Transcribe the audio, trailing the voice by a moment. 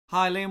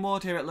Hi, Liam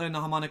Ward here at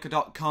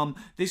LearnTheHarmonica.com.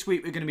 This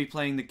week we're going to be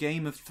playing the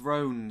Game of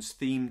Thrones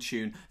theme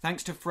tune.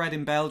 Thanks to Fred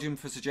in Belgium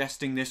for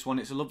suggesting this one.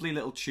 It's a lovely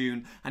little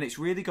tune and it's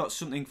really got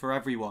something for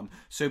everyone.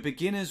 So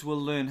beginners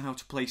will learn how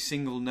to play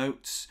single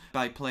notes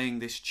by playing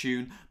this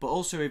tune, but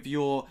also if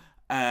you're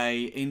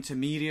a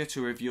intermediate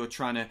or if you're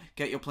trying to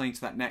get your playing to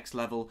that next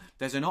level,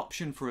 there's an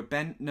option for a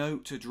bent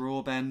note to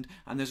draw bend,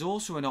 and there's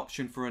also an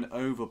option for an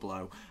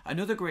overblow.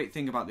 Another great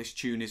thing about this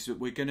tune is that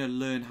we're going to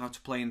learn how to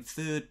play in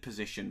third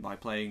position by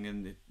playing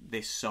in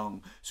this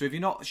song. So if you're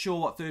not sure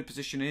what third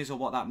position is or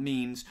what that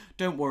means,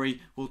 don't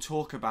worry, we'll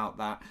talk about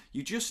that.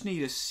 You just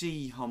need a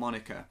C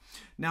harmonica.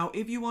 Now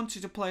if you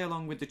wanted to play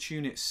along with the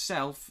tune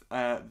itself,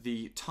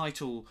 the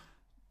title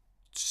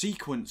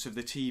sequence of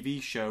the TV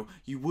show,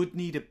 you would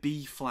need a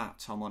B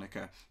flat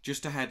harmonica.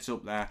 Just a heads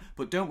up there,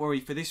 but don't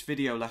worry, for this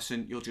video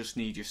lesson you'll just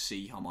need your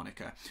C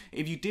harmonica.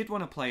 If you did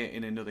want to play it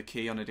in another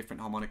key on a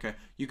different harmonica,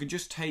 you can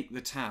just take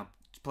the tab,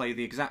 play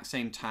the exact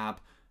same tab,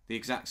 the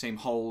exact same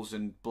holes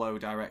and blow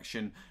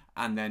direction,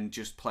 and then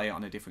just play it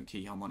on a different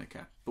key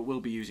harmonica, but we'll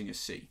be using a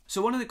C.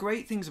 So one of the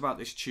great things about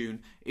this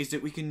tune is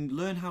that we can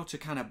learn how to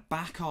kind of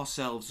back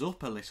ourselves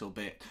up a little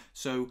bit.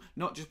 So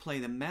not just play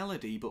the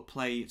melody, but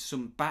play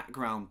some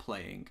background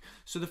playing.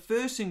 So the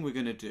first thing we're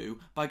going to do,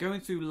 by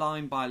going through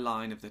line by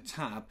line of the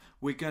tab,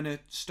 we're going to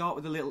start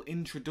with a little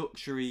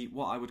introductory,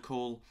 what I would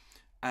call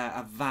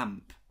a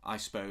vamp, I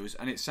suppose,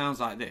 and it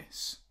sounds like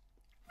this.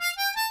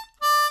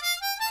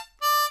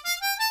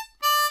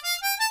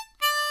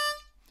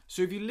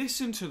 So if you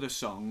listen to the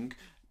song,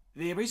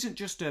 there isn't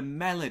just a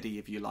melody,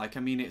 if you like. I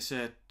mean, it's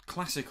a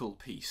classical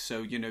piece.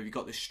 So, you know, you've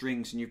got the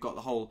strings and you've got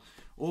the whole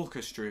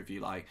orchestra, if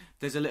you like.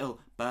 There's a little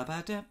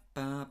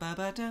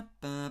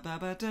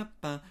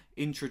ba-ba-da-ba-ba-ba-da-ba-ba-da-ba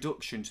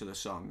introduction to the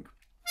song.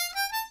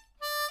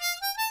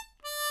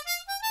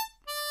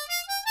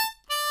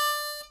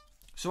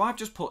 So I've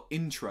just put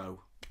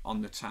intro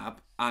on the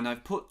tab, and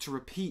I've put to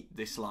repeat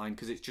this line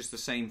because it's just the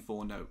same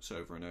 4 notes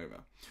over and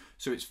over.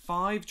 So it's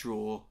 5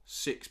 draw,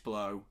 6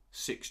 blow,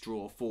 6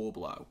 draw, 4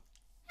 blow.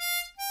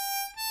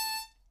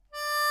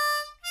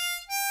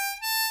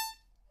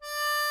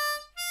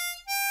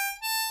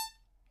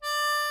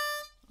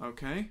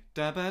 Okay.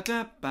 Da ba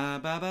da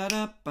ba ba ba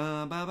da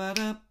ba ba ba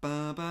da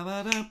ba ba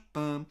ba da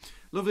ba.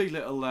 Lovely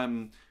little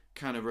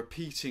kind of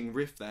repeating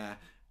riff there,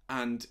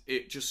 and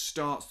it just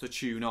starts the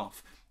tune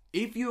off.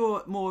 If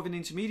you're more of an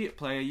intermediate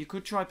player, you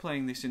could try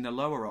playing this in the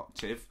lower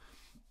octave.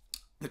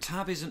 The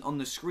tab isn't on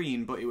the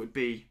screen, but it would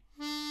be...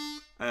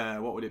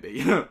 what would it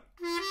be?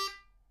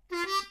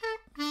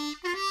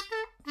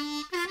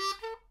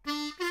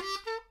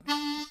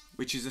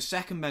 Which is a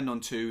second bend on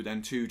 2,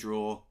 then 2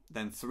 draw,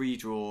 then 3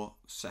 draw,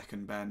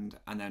 second bend,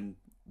 and then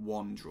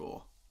 1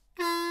 draw.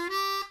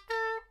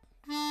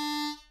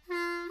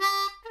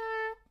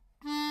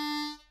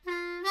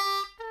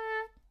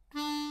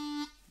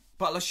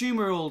 But I'll assume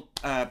we're all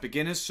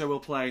beginners, so we'll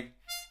play.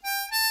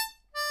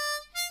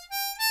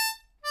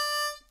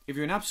 If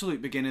you're an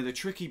absolute beginner, the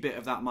tricky bit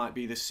of that might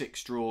be the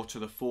 6 draw to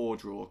the 4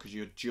 draw, because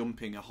you're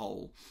jumping a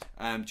hole.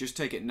 Just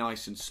take it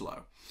nice and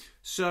slow.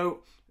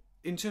 So,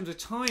 in terms of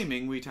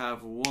timing, we'd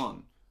have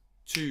 1,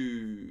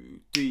 2,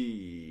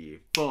 3,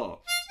 4.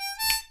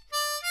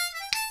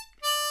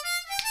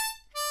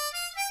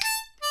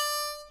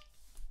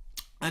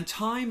 And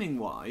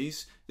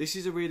timing-wise, this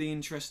is a really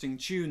interesting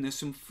tune. There's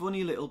some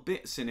funny little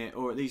bits in it,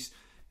 or at least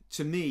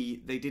to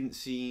me, they didn't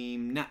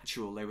seem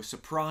natural. They were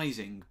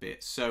surprising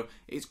bits. So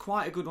it's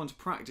quite a good one to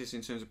practice in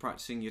terms of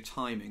practicing your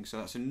timing. So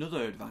that's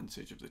another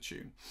advantage of the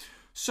tune.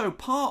 So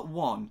part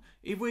 1,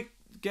 if we're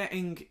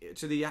getting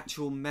to the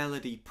actual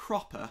melody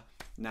proper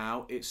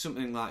now, it's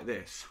something like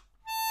this.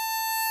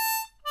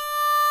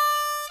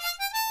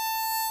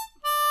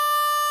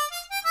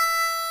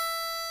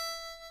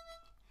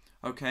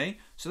 Okay,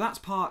 so that's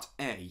part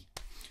A.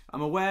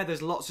 I'm aware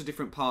there's lots of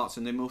different parts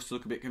and they must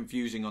look a bit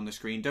confusing on the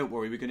screen. Don't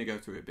worry, we're going to go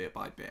through it bit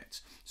by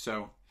bit.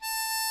 So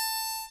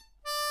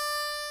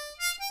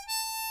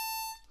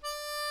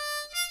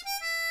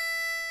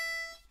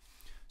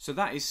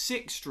that is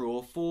 6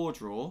 draw, 4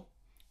 draw,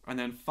 and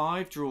then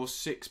 5 draw,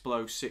 6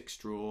 blow, 6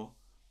 draw,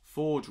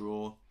 4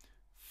 draw,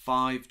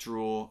 5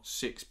 draw,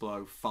 6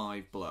 blow,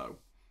 5 blow.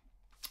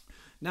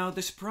 Now,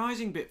 the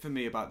surprising bit for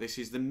me about this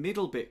is the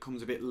middle bit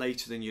comes a bit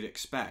later than you'd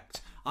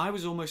expect. I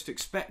was almost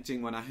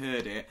expecting when I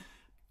heard it,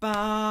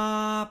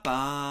 ba,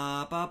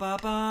 ba, ba, ba,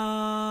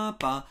 ba,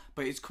 ba,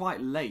 but it's quite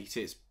late.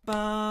 It's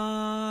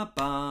ba,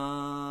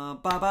 ba,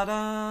 ba, ba,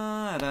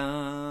 da,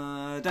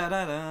 da, da,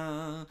 da,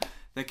 da.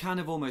 They're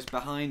kind of almost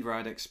behind where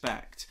I'd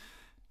expect.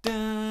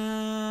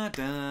 Da,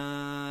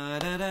 da,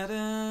 da, da,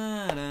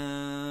 da,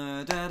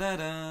 da, da, da,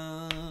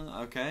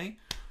 da. Okay.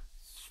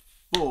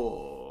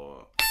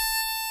 4.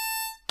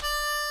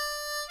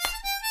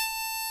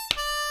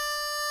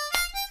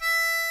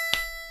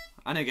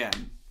 And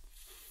again,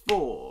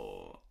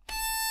 4.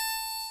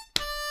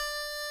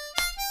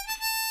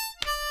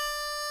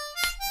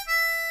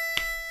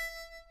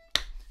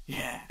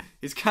 Yeah,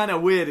 it's kind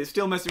of weird. It's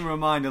still messing with my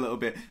mind a little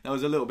bit. That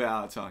was a little bit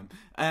out of time.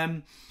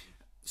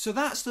 So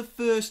that's the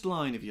first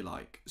line, if you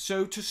like.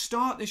 So to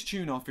start this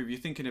tune off, if you're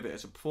thinking of it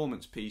as a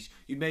performance piece,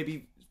 you'd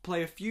maybe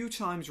play a few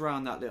times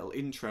around that little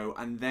intro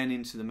and then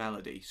into the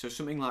melody. So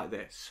something like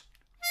this.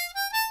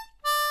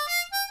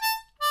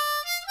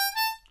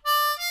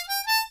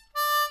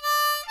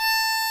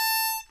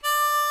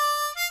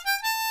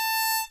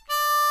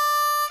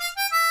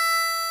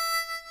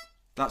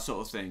 That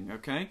sort of thing,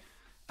 okay?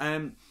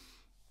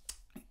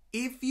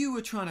 If you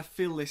were trying to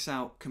fill this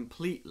out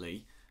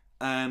completely,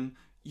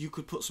 you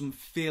could put some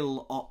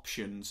fill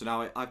options.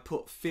 Now I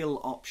put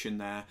fill option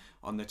there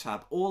on the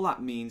tab. All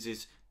that means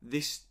is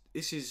this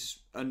is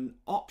an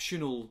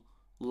optional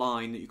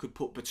line that you could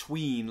put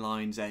between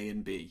lines A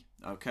and B,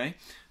 okay?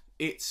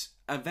 It's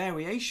a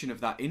variation of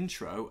that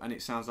intro and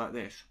it sounds like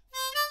this.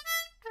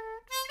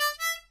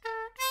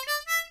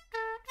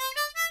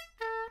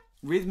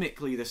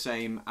 Rhythmically the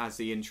same as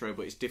the intro,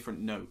 but it's different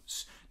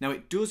notes. Now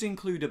it does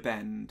include a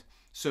bend,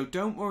 so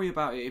don't worry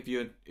about it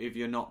if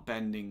you're not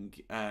bending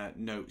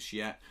notes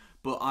yet.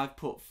 But I've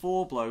put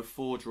 4 blow,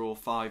 4 draw,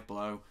 5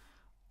 blow,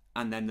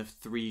 and then the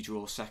 3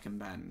 draw second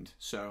bend.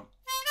 So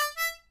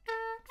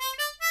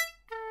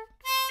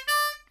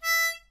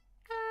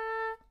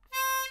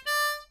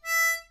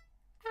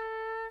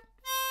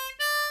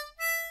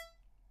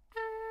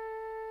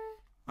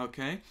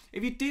okay.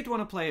 If you did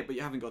want to play it but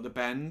you haven't got the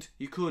bend,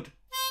 you could.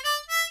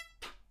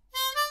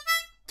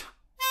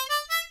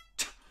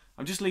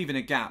 I'm just leaving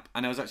a gap,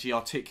 and I was actually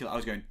articulate. I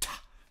was going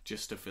ta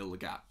just to fill the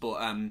gap,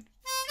 but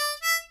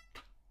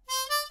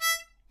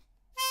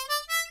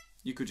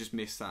you could just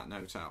miss that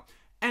note out.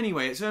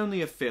 Anyway, it's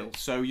only a fill,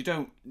 so you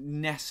don't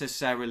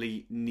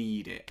necessarily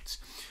need it.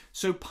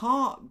 So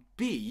part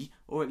B,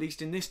 or at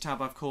least in this tab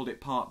I've called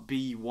it part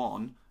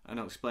B1, and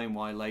I'll explain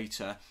why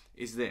later,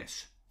 is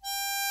this.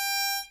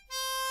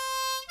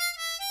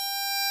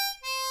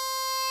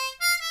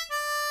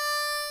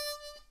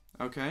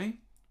 Okay?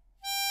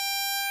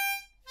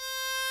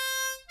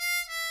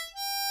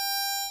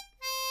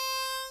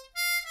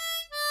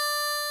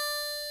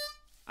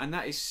 And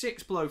that is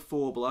 6 blow,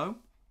 4 blow,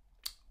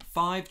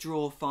 5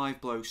 draw, 5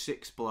 blow,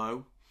 6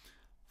 blow,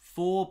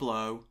 4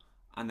 blow,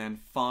 and then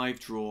 5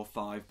 draw,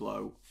 5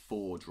 blow,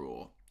 4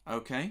 draw.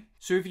 Okay?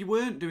 So if you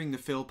weren't doing the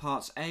fill,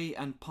 parts A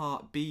and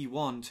part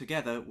B1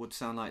 together would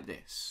sound like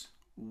this.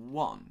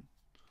 1,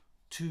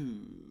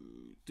 2,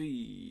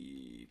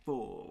 3,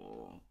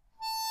 4.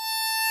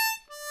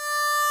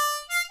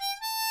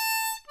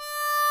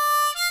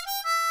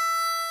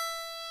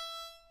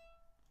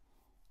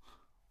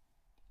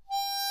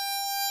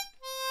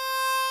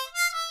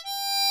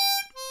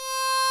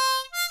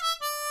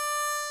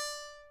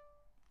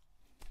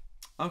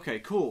 Okay,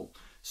 cool.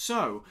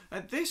 So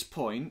at this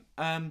point,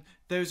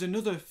 there's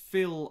another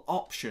fill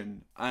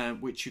option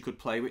which you could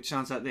play, which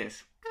sounds like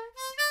this.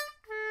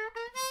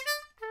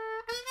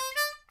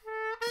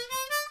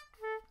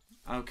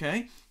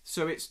 Okay,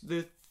 so it's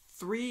the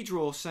 3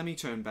 draw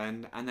semitone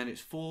bend, and then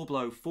it's 4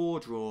 blow, 4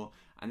 draw,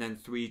 and then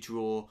 3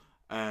 draw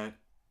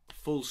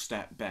full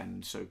step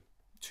bend, so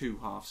 2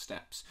 half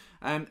steps.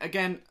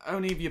 Again,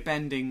 only if you're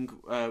bending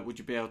would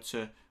you be able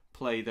to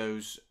play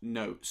those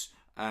notes.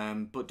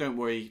 But don't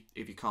worry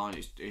if you can't,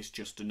 it's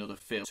just another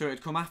fill. So it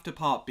would come after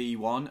part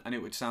B1 and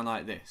it would sound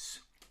like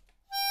this.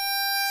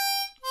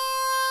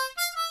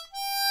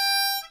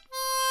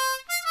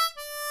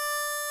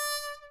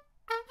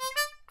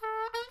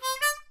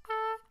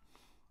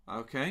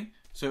 Okay,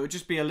 so it would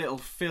just be a little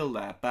fill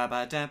there. Ba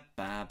ba da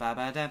ba ba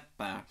ba da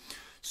ba.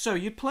 So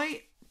you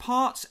play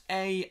parts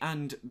A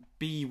and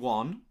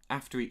B1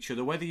 after each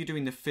other, whether you're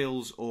doing the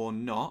fills or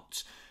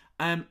not.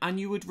 And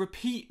you would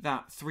repeat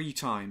that 3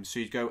 times. So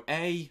you'd go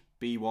A,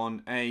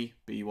 B1, A,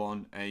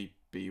 B1, A,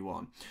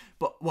 B1.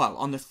 But, well,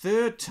 on the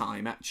 3rd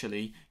time,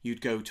 actually, you'd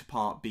go to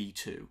part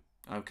B2.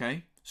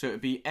 Okay? So it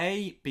would be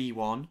A,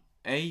 B1,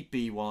 A,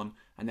 B1,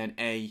 and then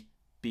A,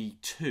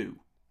 B2.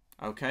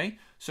 Okay?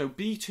 So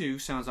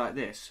B2 sounds like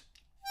this.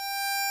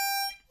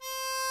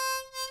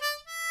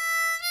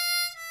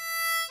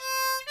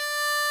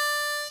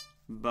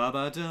 Ba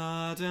ba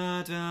da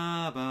da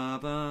da ba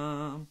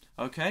ba.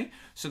 Okay,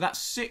 so that's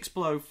 6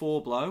 blow,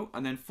 4 blow,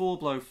 and then 4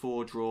 blow,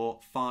 4 draw,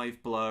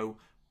 5 blow,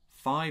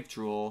 5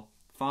 draw,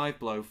 5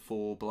 blow,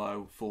 4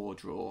 blow, 4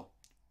 draw.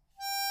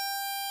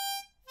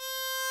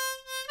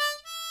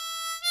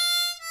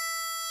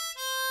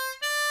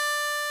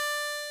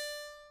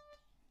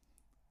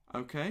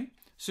 Okay,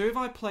 so if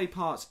I play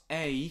parts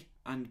A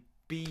and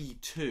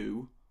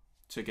B2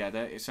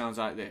 together, it sounds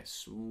like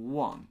this.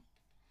 1,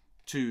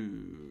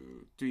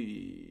 2,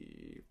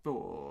 3,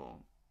 4.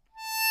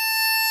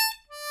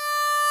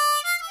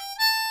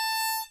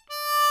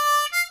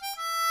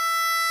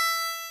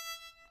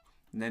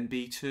 And then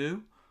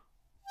B2.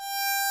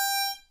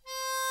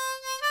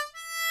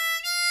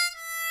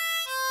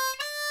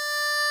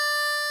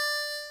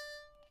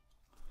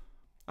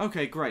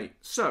 Okay, great.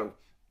 So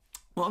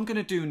what I'm going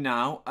to do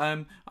now,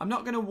 I'm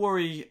not going to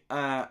worry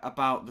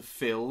about the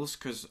fills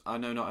because I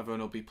know not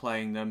everyone will be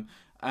playing them.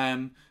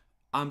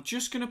 I'm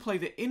just going to play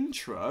the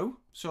intro,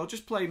 so I'll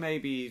just play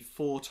maybe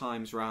 4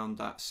 times round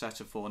that set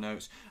of 4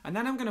 notes, and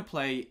then I'm going to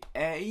play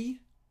A,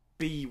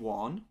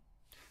 B1,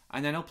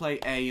 and then I'll play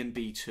A and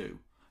B2.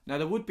 Now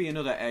there would be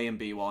another A and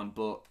B1,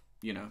 but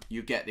you know,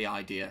 you get the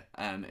idea.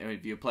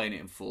 If you're playing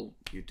it in full,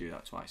 you do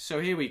that twice. So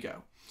here we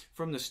go,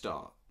 from the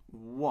start.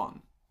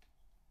 1,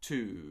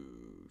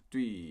 2,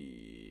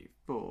 3,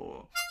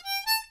 4.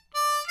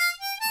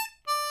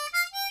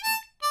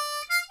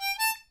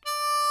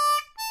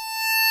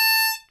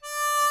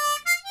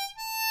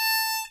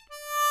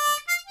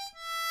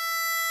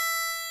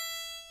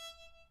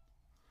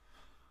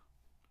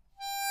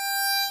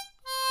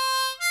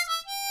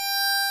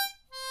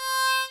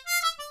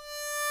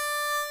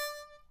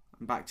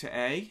 Back to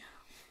A.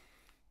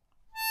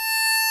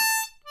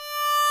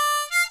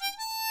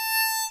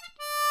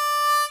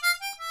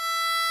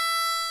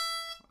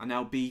 And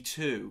now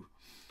B2.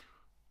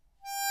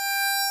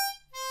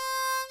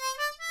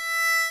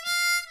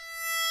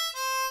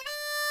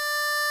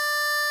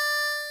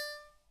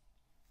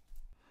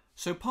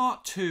 So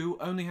part 2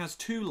 only has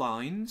 2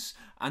 lines,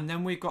 and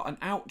then we've got an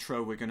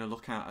outro we're going to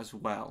look at as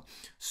well.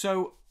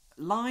 So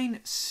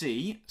line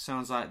C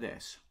sounds like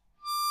this.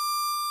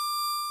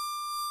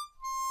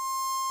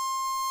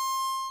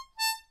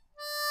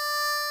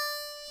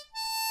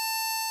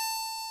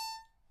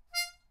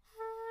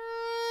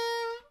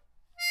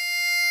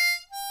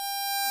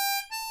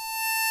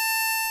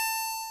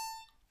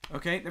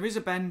 Okay, there is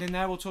a bend in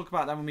there, we'll talk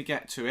about that when we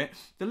get to it.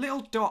 The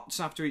little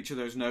dots after each of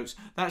those notes,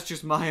 that's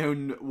just my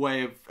own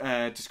way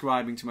of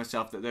describing to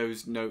myself that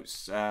those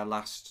notes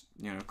last,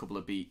 you know, a couple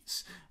of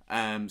beats.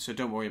 So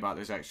don't worry about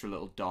those extra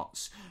little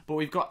dots. But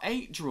we've got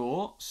 8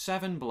 draw,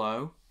 7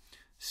 blow,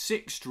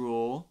 6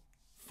 draw,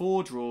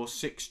 4 draw,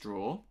 6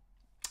 draw,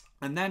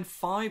 and then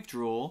 5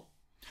 draw,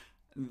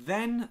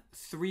 then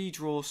 3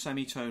 draw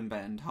semitone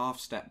bend, half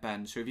step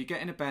bend. So if you're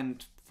getting a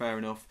bend, fair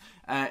enough.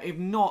 If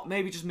not,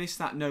 maybe just miss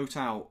that note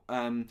out.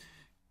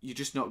 You're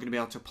just not going to be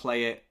able to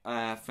play it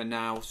for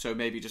now, so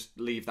maybe just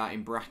leave that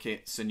in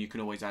brackets and you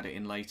can always add it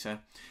in later.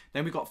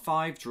 Then we've got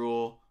 5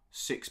 draw,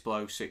 6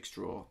 blow, 6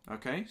 draw.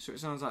 Okay, so it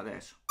sounds like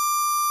this.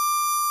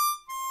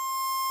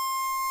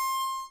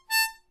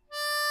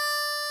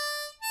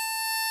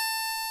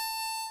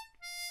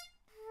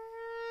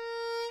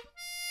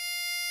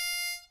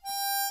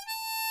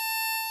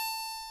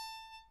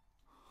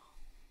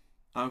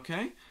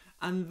 Okay,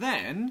 and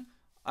then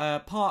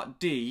part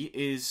D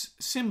is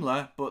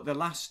similar, but the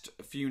last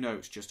few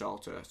notes just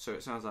alter, so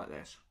it sounds like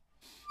this.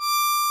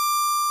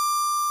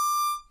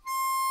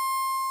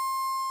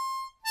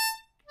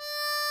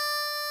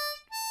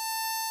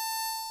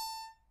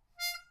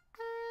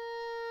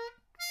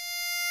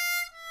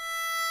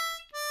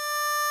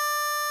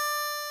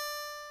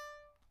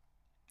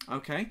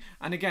 Okay,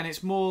 and again,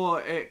 it's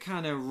more, it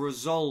kind of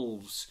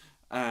resolves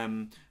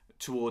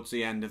towards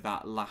the end of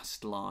that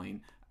last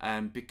line.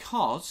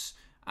 Because,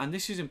 and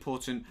this is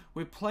important,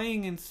 we're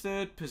playing in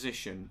 3rd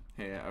position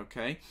here,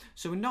 okay?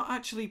 So we're not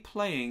actually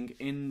playing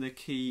in the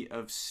key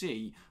of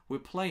C, we're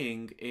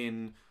playing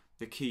in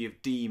the key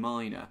of D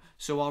minor.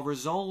 So our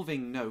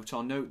resolving note,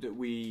 our note that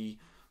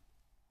we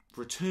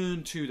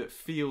return to that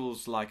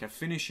feels like a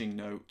finishing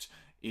note,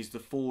 is the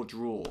 4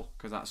 draw,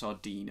 because that's our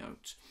D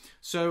note.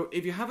 So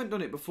if you haven't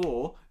done it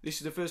before, this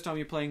is the first time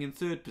you're playing in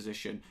 3rd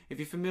position. If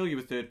you're familiar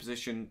with 3rd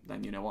position,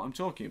 then you know what I'm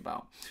talking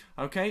about.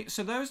 Okay,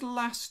 so those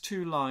last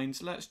 2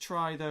 lines, let's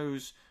try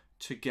those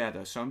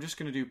together. So I'm just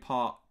going to do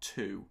part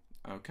 2.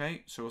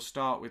 Okay, so we'll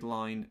start with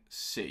line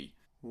C.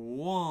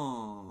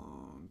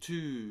 1,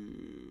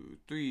 2,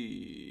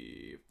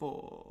 3,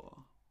 4.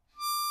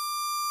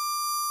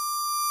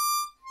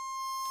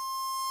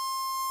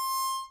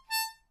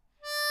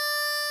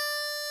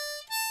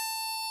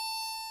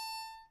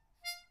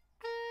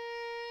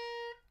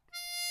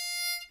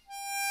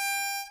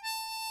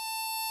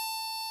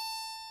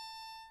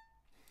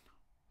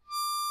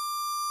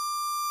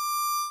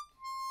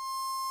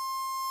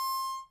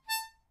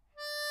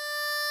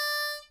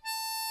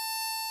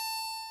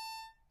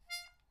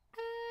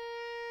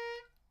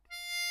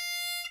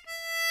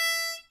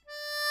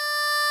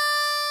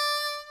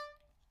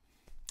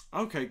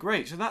 Okay,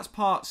 great. So that's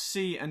part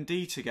C and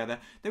D together.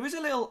 There is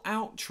a little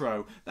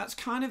outro. That's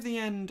kind of the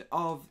end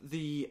of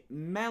the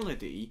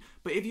melody.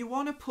 But if you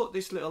want to put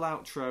this little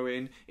outro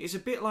in, it's a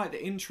bit like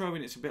the intro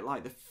and it's a bit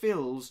like the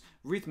fills.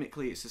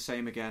 Rhythmically, it's the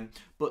same again.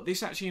 But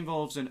this actually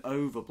involves an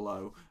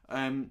overblow.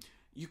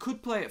 You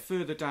could play it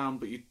further down,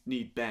 but you'd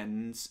need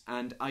bends.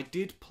 And I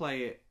did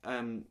play it,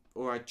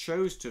 or I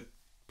chose to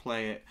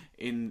play it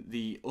in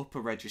the upper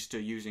register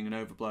using an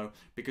overblow,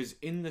 because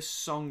in the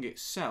song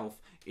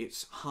itself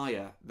it's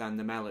higher than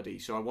the melody,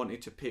 so I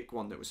wanted to pick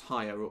one that was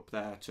higher up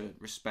there to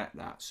respect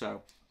that.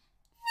 So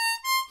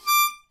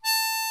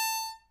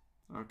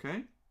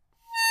okay,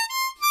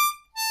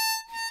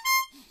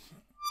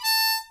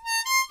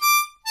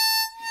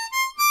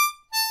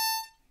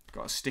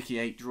 got a sticky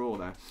 8 draw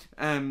there.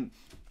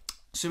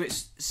 So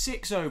it's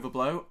 6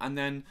 overblow and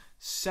then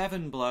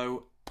 7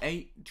 blow,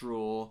 8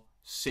 draw,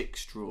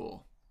 6 draw.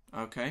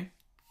 Okay.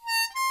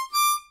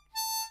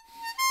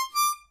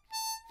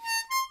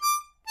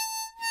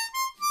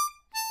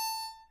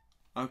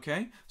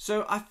 Okay,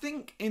 so I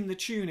think in the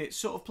tune it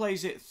sort of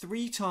plays it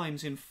 3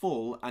 times in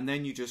full, and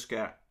then you just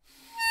get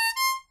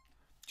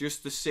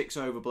just the 6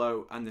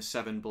 overblow and the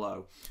 7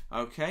 blow.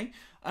 Okay,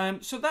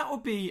 so that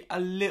would be a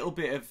little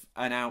bit of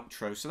an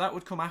outro. So that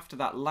would come after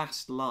that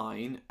last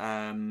line.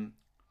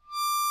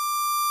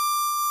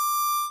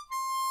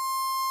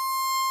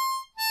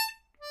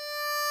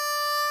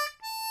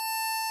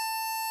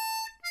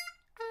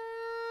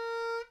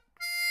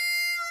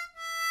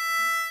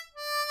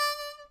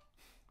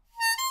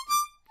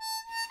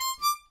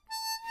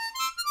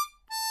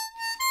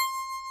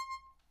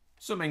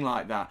 Something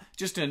like that.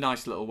 Just a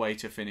nice little way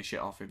to finish it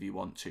off if you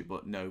want to,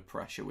 but no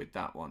pressure with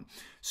that one.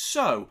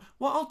 So,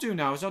 what I'll do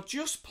now is I'll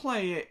just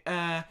play it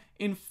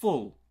in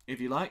full, if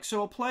you like.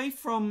 So I'll play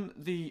from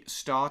the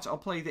start. I'll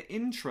play the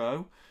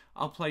intro.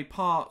 I'll play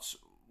parts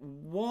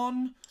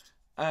 1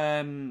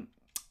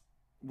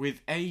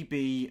 with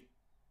AB,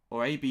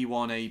 or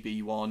AB1,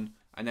 AB1,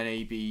 and then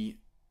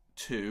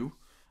AB2.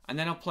 And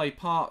then I'll play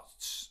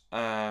parts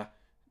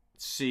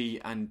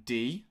C and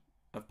D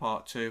of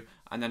part 2,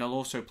 and then I'll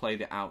also play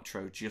the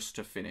outro just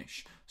to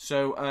finish.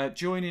 So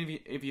join in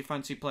if you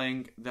fancy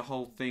playing the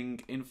whole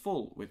thing in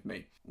full with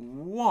me.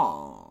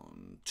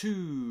 1,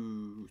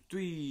 2,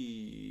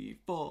 3,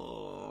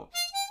 4.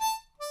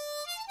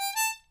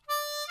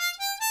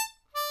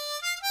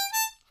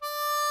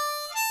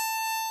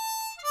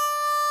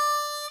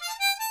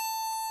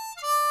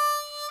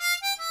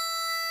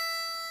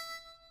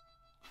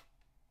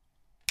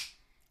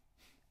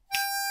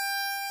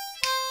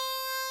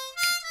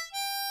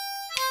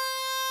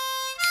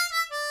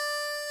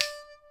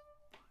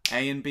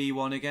 A and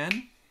B1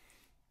 again.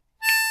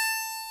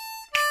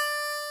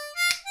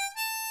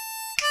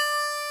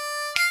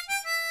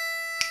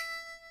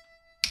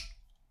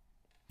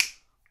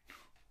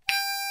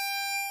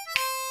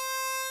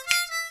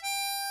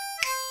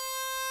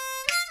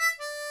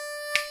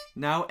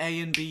 Now A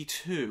and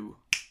B2.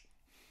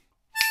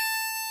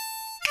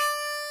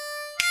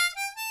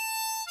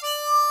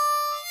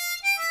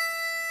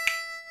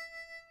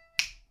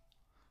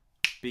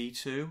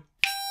 B2.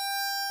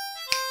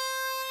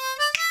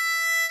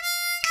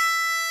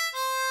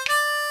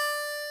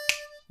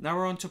 Now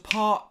we're on to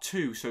part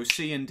 2, so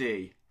C and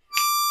D.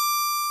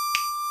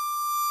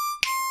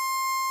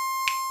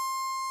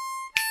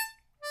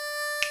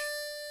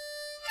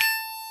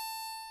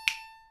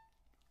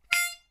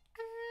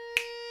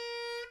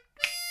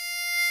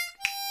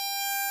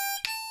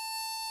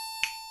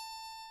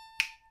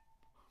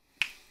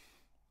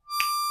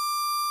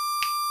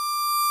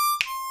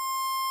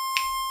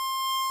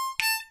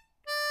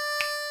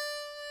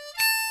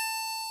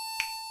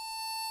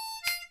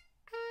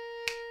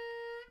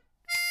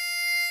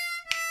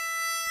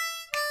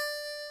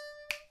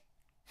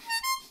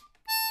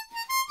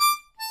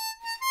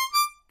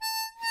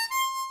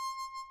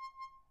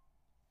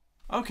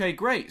 Okay,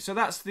 great. So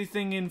that's the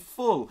thing in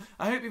full.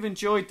 I hope you've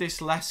enjoyed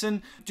this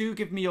lesson. Do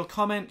give me your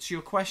comments,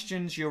 your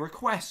questions, your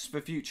requests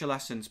for future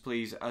lessons,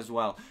 please, as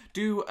well.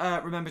 Do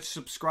remember to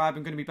subscribe.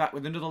 I'm going to be back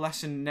with another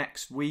lesson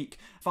next week.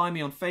 Find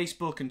me on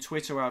Facebook and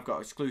Twitter, where I've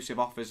got exclusive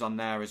offers on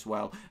there as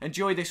well.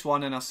 Enjoy this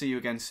one, and I'll see you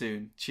again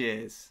soon.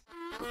 Cheers.